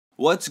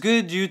What's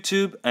good,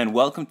 YouTube, and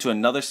welcome to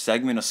another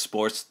segment of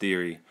Sports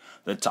Theory.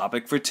 The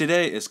topic for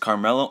today is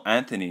Carmelo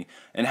Anthony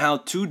and how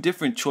two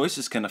different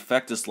choices can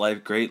affect his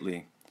life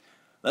greatly.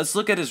 Let's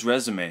look at his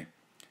resume.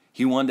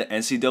 He won the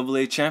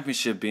NCAA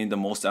championship being the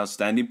most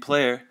outstanding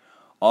player,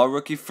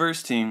 All-Rookie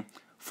First Team,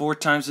 4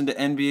 times in the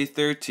NBA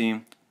Third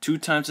Team, 2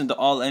 times in the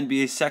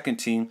All-NBA Second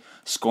Team,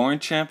 scoring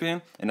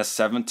champion, and a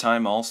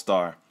 7-time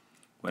All-Star.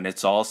 When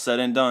it's all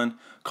said and done,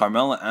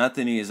 Carmelo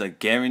Anthony is a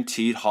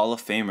guaranteed Hall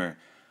of Famer.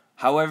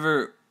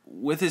 However,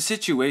 with his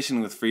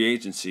situation with free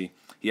agency,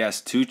 he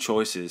has two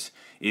choices: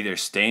 either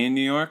stay in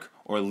New York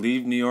or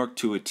leave New York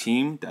to a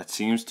team that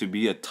seems to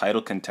be a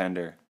title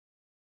contender.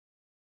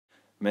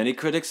 Many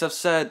critics have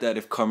said that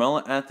if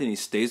Carmelo Anthony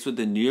stays with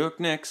the New York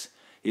Knicks,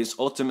 he is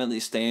ultimately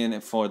staying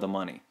it for the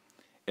money.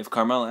 If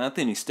Carmelo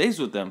Anthony stays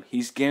with them,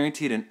 he's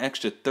guaranteed an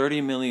extra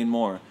 $30 million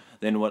more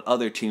than what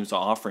other teams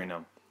are offering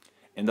him.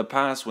 In the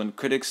past, when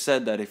critics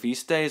said that if he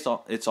stays,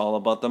 it's all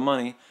about the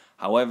money,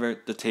 however,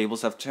 the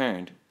tables have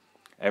turned.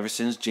 Ever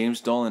since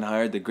James Dolan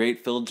hired the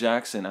great Phil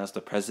Jackson as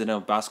the president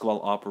of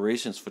basketball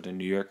operations for the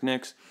New York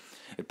Knicks,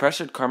 it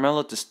pressured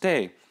Carmelo to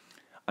stay.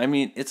 I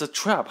mean, it's a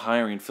trap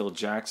hiring Phil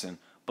Jackson,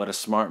 but a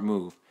smart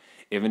move.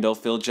 Even though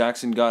Phil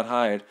Jackson got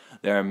hired,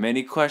 there are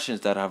many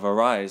questions that have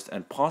arisen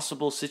and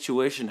possible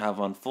situations have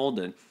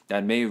unfolded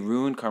that may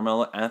ruin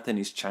Carmelo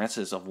Anthony's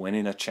chances of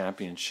winning a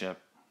championship.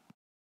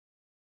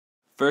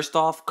 First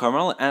off,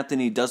 Carmelo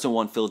Anthony doesn't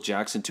want Phil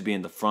Jackson to be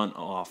in the front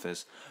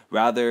office,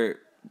 rather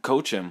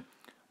coach him.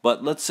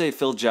 But let's say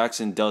Phil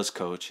Jackson does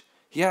coach.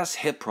 He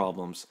has hip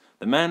problems.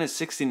 The man is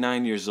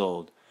 69 years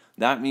old.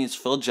 That means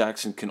Phil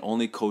Jackson can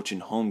only coach in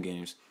home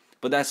games.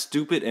 But that's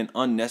stupid and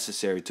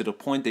unnecessary to the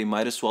point they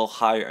might as well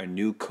hire a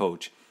new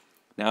coach.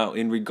 Now,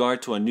 in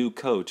regard to a new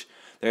coach,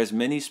 there's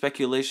many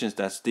speculations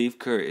that Steve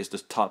Kerr is the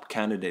top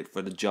candidate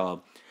for the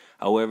job.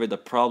 However, the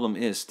problem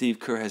is Steve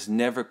Kerr has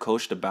never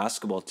coached a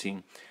basketball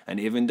team, and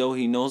even though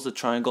he knows the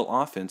triangle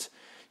offense,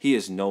 he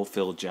is no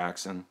Phil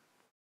Jackson.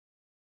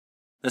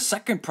 The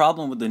second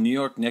problem with the New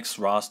York Knicks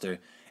roster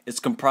is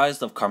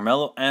comprised of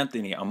Carmelo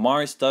Anthony,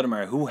 Amari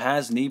Stoudemire, who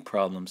has knee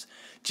problems,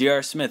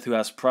 J.R. Smith, who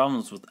has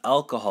problems with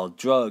alcohol,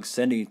 drugs,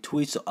 sending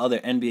tweets to other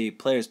NBA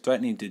players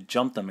threatening to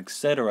jump them,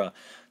 etc.,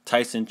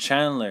 Tyson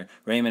Chandler,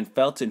 Raymond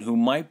Felton, who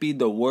might be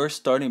the worst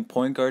starting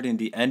point guard in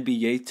the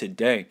NBA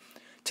today,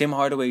 Tim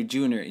Hardaway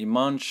Jr.,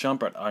 Iman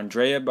Shumpert,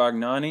 Andrea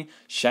Bargnani,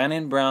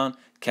 Shannon Brown,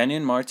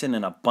 Kenyon Martin,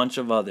 and a bunch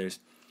of others.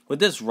 With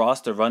this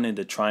roster running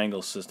the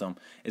triangle system,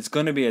 it's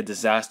going to be a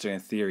disaster in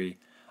theory.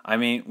 I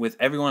mean, with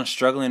everyone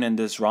struggling in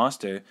this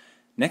roster,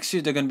 next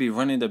year they're going to be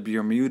running the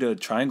Bermuda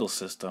triangle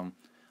system.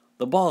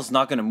 The ball is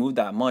not going to move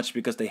that much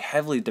because they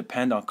heavily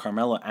depend on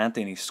Carmelo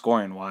Anthony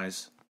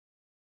scoring-wise.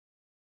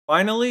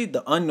 Finally,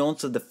 the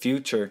unknowns of the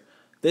future.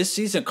 This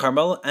season,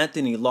 Carmelo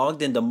Anthony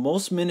logged in the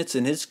most minutes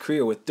in his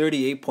career with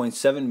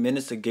 38.7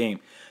 minutes a game,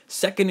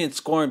 second in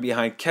scoring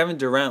behind Kevin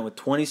Durant with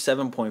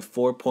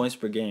 27.4 points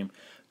per game.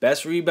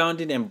 Best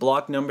rebounding and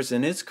block numbers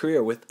in his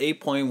career with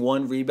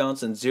 8.1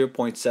 rebounds and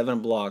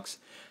 0.7 blocks.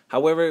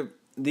 However,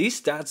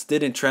 these stats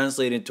didn't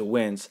translate into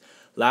wins.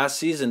 Last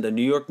season, the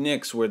New York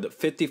Knicks were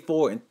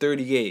 54 and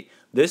 38.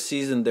 This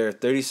season, they're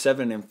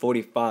 37 and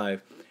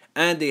 45.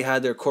 And they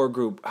had their core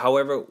group,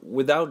 however,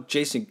 without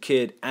Jason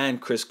Kidd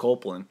and Chris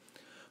Copeland.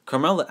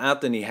 Carmelo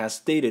Anthony has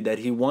stated that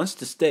he wants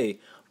to stay,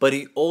 but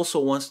he also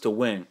wants to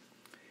win.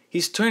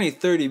 He's turning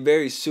 30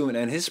 very soon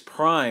and his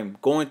prime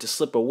going to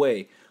slip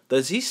away.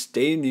 Does he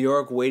stay in New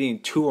York waiting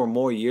 2 or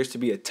more years to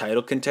be a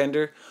title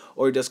contender?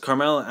 Or does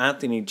Carmelo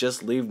Anthony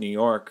just leave New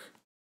York?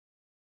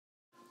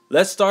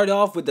 Let's start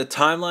off with the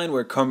timeline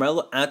where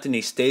Carmelo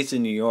Anthony stays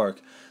in New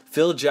York.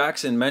 Phil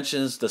Jackson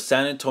mentions the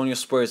San Antonio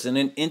Spurs in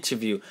an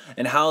interview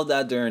and how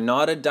that they're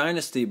not a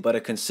dynasty but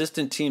a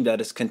consistent team that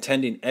is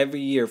contending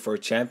every year for a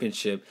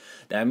championship.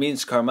 That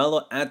means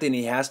Carmelo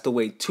Anthony has to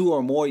wait 2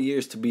 or more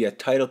years to be a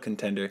title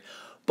contender.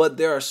 But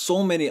there are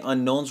so many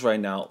unknowns right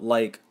now,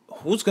 like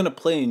who's going to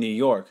play in New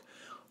York?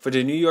 For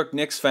the New York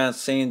Knicks fans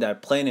saying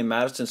that playing in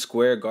Madison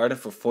Square Garden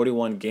for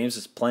 41 games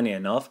is plenty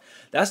enough,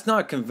 that's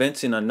not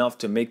convincing enough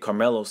to make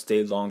Carmelo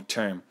stay long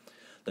term.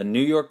 The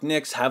New York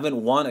Knicks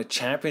haven't won a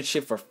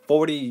championship for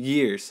 40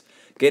 years.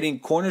 Getting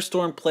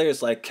cornerstone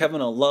players like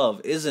Kevin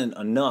Love isn't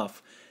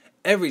enough.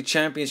 Every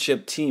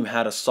championship team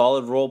had a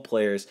solid role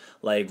players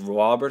like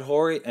Robert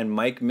Horry and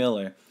Mike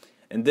Miller.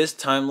 In this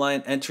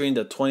timeline entering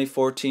the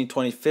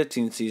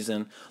 2014-2015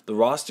 season, the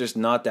roster's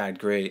not that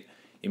great.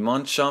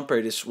 Iman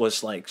Shumpert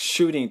was like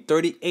shooting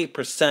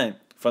 38%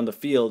 from the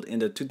field in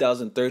the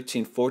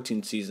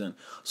 2013-14 season,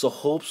 so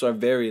hopes are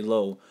very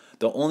low.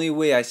 The only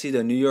way I see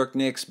the New York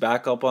Knicks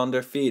back up on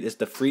their feet is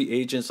the free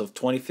agents of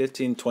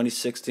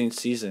 2015-2016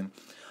 season.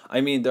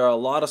 I mean, there are a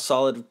lot of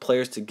solid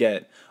players to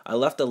get. I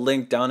left a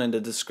link down in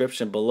the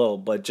description below,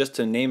 but just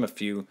to name a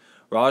few: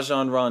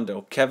 Rajon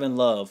Rondo, Kevin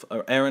Love,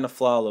 Aaron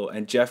Aflalo,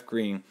 and Jeff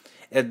Green.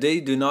 If they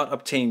do not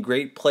obtain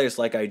great players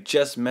like I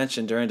just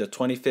mentioned during the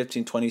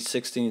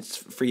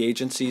 2015-2016 free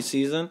agency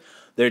season,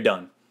 they're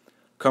done.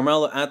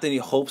 Carmelo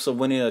Anthony's hopes of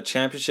winning a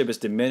championship is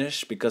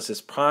diminished because his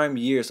prime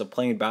years of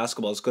playing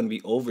basketball is going to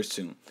be over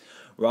soon.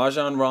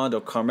 Rajon Rondo,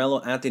 Carmelo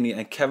Anthony,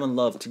 and Kevin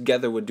Love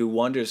together would do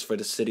wonders for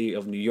the city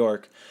of New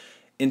York.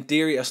 In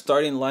theory, a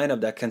starting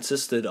lineup that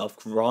consisted of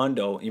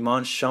Rondo,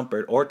 Iman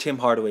Shumpert, or Tim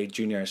Hardaway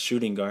Jr. as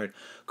shooting guard,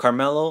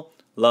 Carmelo,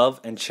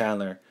 Love, and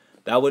Chandler.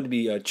 That would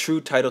be a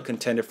true title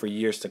contender for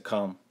years to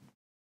come.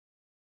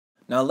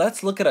 Now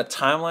let's look at a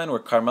timeline where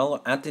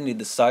Carmelo Anthony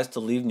decides to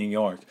leave New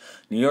York.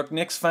 New York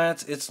Knicks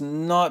fans, it's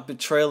not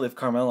betrayal if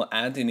Carmelo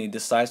Anthony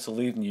decides to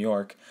leave New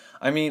York.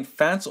 I mean,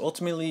 fans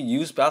ultimately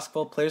use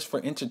basketball players for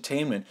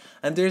entertainment,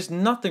 and there's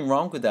nothing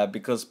wrong with that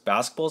because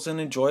basketball is an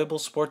enjoyable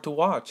sport to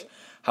watch.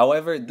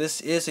 However, this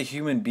is a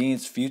human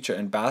being's future,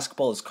 and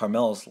basketball is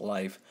Carmelo's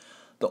life.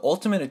 The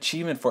ultimate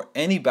achievement for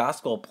any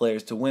basketball player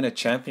is to win a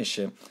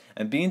championship,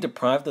 and being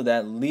deprived of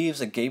that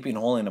leaves a gaping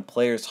hole in a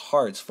player's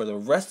hearts for the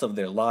rest of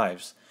their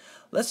lives.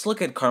 Let's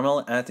look at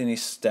Carmelo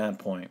Anthony's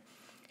standpoint.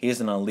 He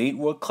is an elite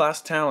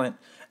world-class talent,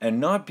 and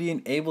not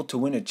being able to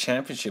win a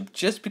championship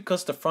just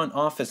because the front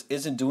office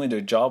isn't doing their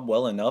job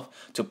well enough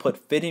to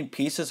put fitting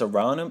pieces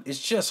around him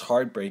is just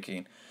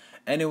heartbreaking.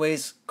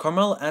 Anyways,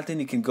 Carmelo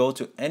Anthony can go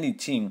to any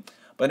team,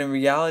 but in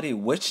reality,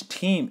 which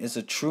team is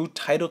a true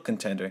title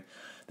contender?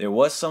 There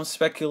was some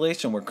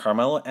speculation where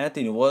Carmelo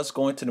Anthony was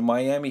going to the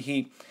Miami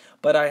Heat,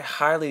 but I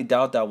highly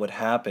doubt that would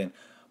happen.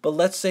 But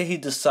let's say he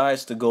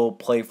decides to go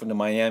play for the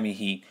Miami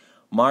Heat.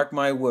 Mark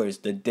my words,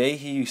 the day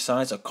he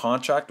signs a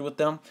contract with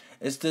them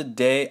is the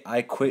day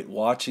I quit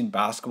watching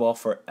basketball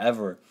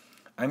forever.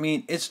 I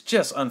mean, it's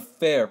just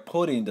unfair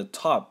putting the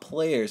top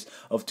players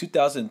of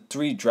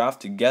 2003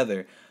 draft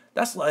together.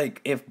 That's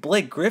like if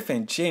Blake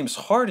Griffin, James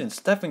Harden,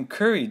 Stephen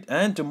Curry,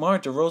 and DeMar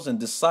DeRozan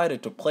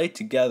decided to play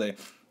together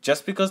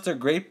just because they're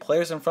great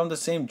players and from the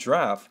same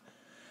draft.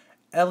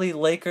 LA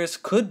Lakers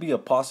could be a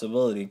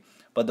possibility,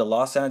 but the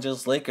Los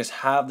Angeles Lakers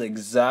have the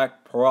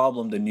exact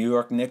problem the New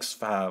York Knicks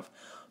have.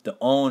 The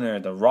owner,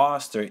 the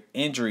roster,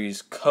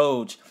 injuries,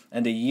 coach,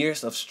 and the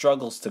years of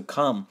struggles to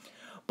come.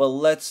 But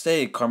let's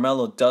say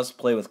Carmelo does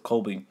play with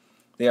Kobe.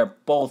 They are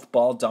both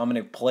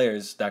ball-dominant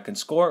players that can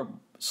score,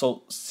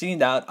 so seeing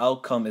that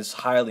outcome is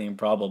highly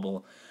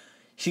improbable.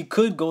 He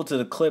could go to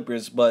the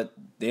Clippers, but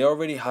they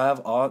already have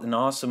an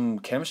awesome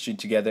chemistry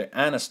together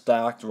and a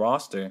stacked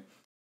roster.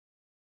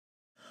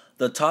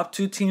 The top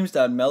two teams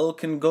that Melo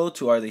can go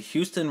to are the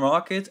Houston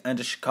Rockets and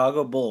the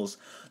Chicago Bulls.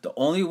 The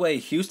only way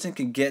Houston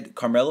can get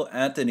Carmelo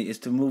Anthony is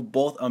to move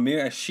both Amir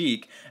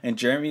Ashik and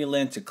Jeremy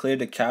Lin to clear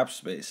the cap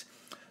space.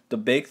 The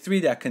big three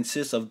that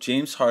consists of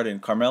James Harden,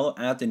 Carmelo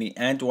Anthony,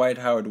 and Dwight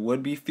Howard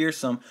would be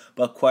fearsome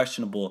but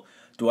questionable.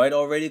 Dwight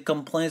already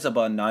complains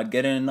about not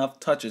getting enough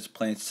touches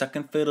playing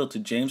second fiddle to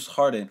James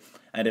Harden,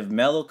 and if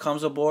Melo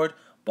comes aboard,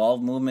 ball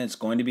movement is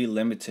going to be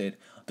limited.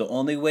 The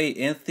only way,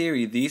 in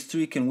theory, these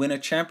three can win a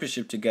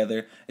championship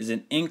together is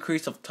an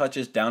increase of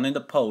touches down in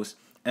the post,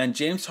 and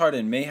James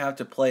Harden may have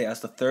to play as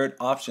the third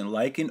option,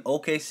 like in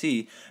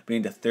OKC,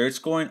 being the third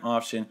scoring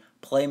option,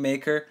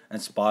 playmaker,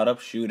 and spot-up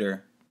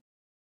shooter.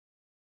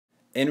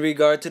 In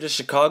regard to the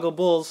Chicago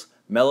Bulls,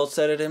 Melo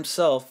said it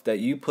himself that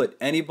you put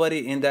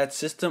anybody in that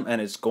system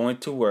and it's going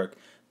to work.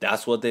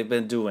 That's what they've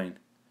been doing.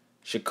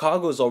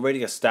 Chicago is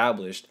already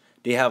established.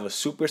 They have a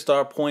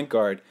superstar point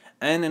guard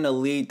and an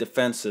elite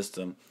defense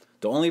system.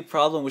 The only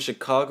problem with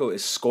Chicago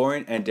is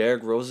scoring and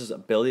Derrick Rose's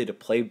ability to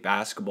play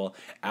basketball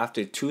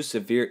after two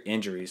severe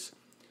injuries.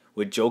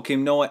 With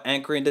Joakim Noah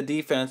anchoring the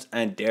defense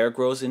and Derrick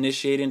Rose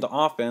initiating the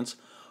offense,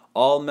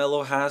 all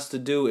Melo has to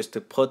do is to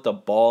put the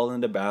ball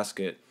in the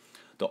basket.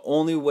 The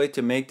only way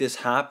to make this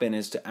happen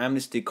is to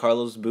amnesty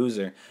Carlos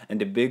Boozer, and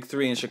the big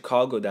three in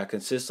Chicago that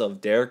consists of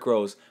Derrick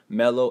Rose,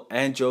 Melo,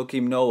 and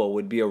Joakim Noah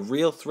would be a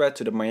real threat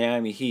to the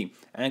Miami Heat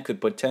and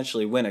could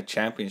potentially win a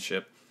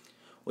championship.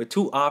 With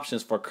two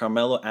options for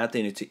Carmelo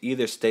Anthony to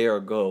either stay or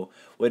go,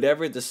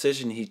 whatever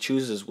decision he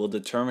chooses will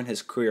determine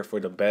his career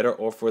for the better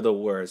or for the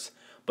worse.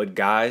 But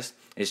guys,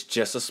 it's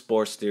just a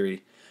sports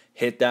theory.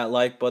 Hit that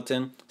like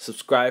button,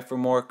 subscribe for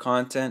more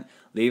content,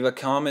 leave a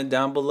comment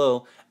down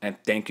below, and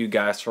thank you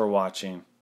guys for watching.